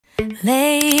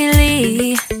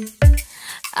Lately,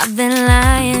 I've been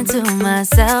lying to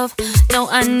myself. No,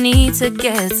 I need to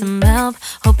get some help.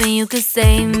 Hoping you could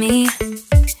save me,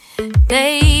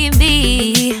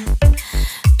 baby.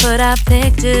 Put our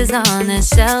pictures on the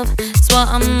shelf. Swore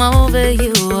I'm over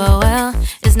you, oh well,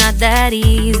 it's not that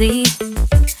easy.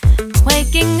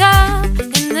 Waking up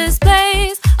in this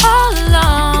place all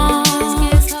alone,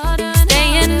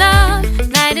 staying up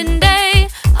night and day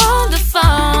on the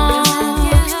phone.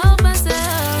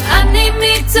 I need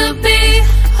me to be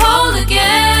whole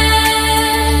again.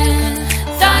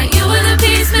 Thought you were the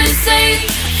piece missing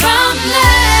from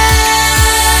left.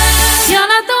 You're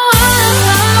not the one,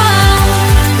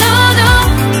 no, no.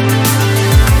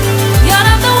 You're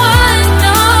not the one,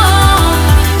 no,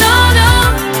 no, no.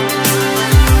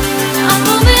 I'm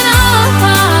moving on,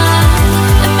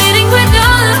 admitting we're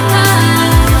done.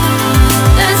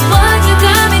 That's what you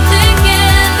got me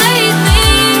thinking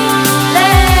lately.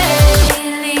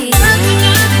 What you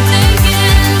got me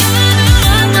thinking?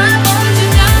 What you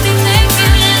got me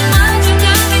thinking? What you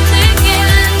got me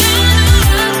thinking?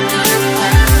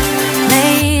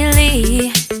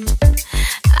 Lately,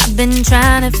 I've been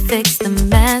trying to fix the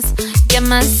mess, get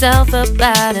myself up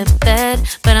out of bed,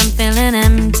 but I'm feeling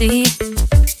empty.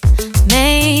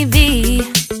 Maybe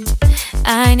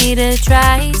I need to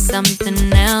try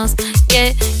something else,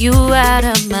 get you out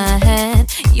of my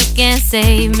head. You can't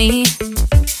save me.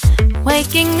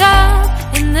 Waking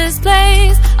up in this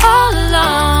place all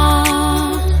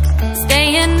alone,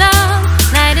 staying up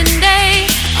night and day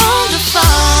on the phone.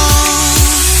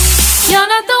 You're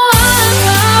not the one,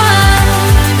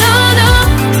 no, no.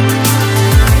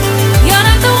 You're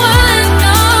not the one,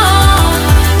 no,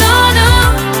 no, no.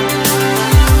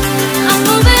 I'm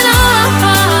moving on,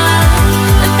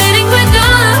 admitting we're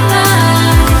done.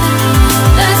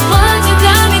 That's what you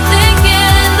got me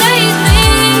thinking lately.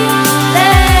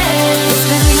 It's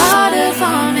been harder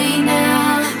for me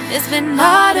now. It's been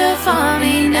harder for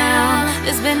me now.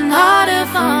 It's been harder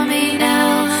for me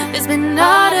now. It's been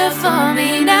harder for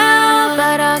me now.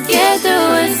 But I'll get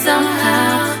through it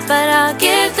somehow. But I'll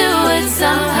get through it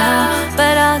somehow.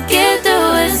 But I'll get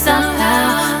through it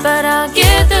somehow. But I'll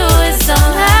get through it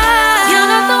somehow. You're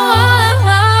not the one,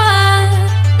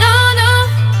 no, no.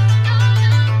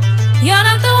 You're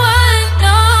not the one,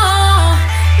 no,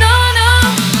 no, no.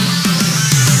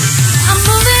 I'm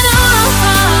moving on,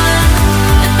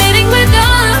 admitting we're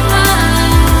done.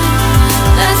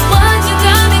 That's what you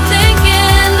got me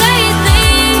thinking lately.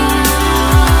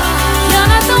 You're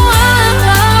not the one,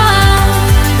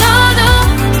 no, no.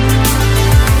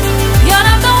 You're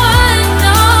not the one,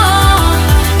 no,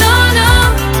 no, no.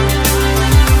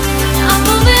 I'm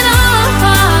moving on,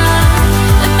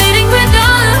 admitting we're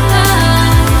done.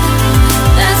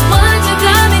 That's what you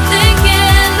got me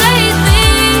thinking lately.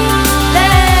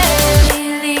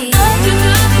 What you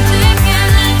got me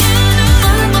thinking?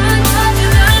 What you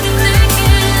got me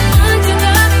thinking? What you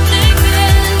got me thinking?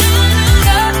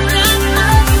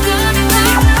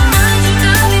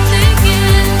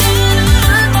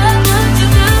 What you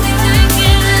got me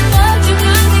thinking? What you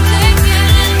got me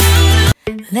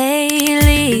thinking?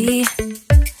 Lately,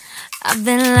 I've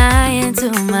been lying to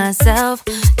myself.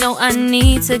 No, I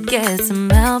need to get some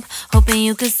help. Hoping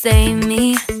you could save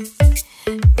me,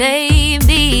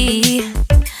 baby.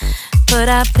 Put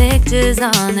our pictures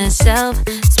on the shelf.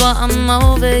 Swore I'm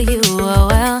over you, oh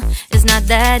well, it's not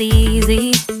that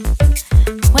easy.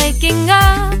 Waking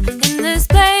up in this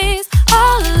place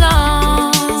all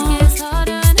alone,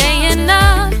 staying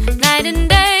up night and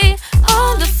day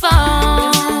on the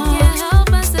phone.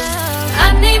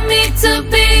 I need me to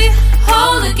be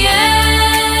whole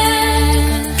again.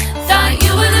 Thought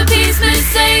you were the piece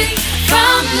missing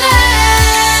from left.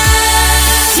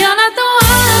 You're not the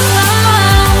one,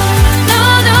 no,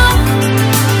 no.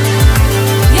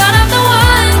 You're not the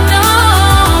one, no,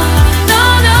 no,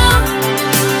 no.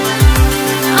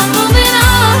 I'm moving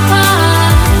on,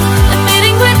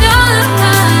 admitting we're done.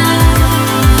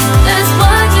 That's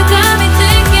what you got me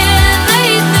thinking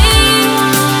lately.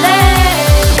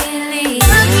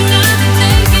 What you got me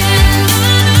thinking?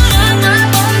 What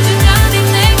you got me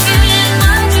thinking?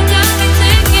 What you got me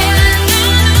thinking?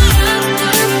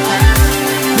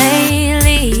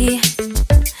 Lately,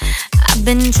 I've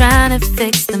been trying to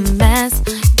fix the mess,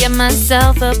 get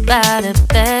myself up out of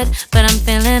bed, but I'm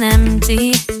feeling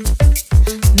empty.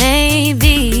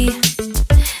 Maybe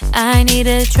I need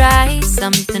to try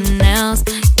something else,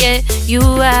 get you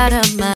out of my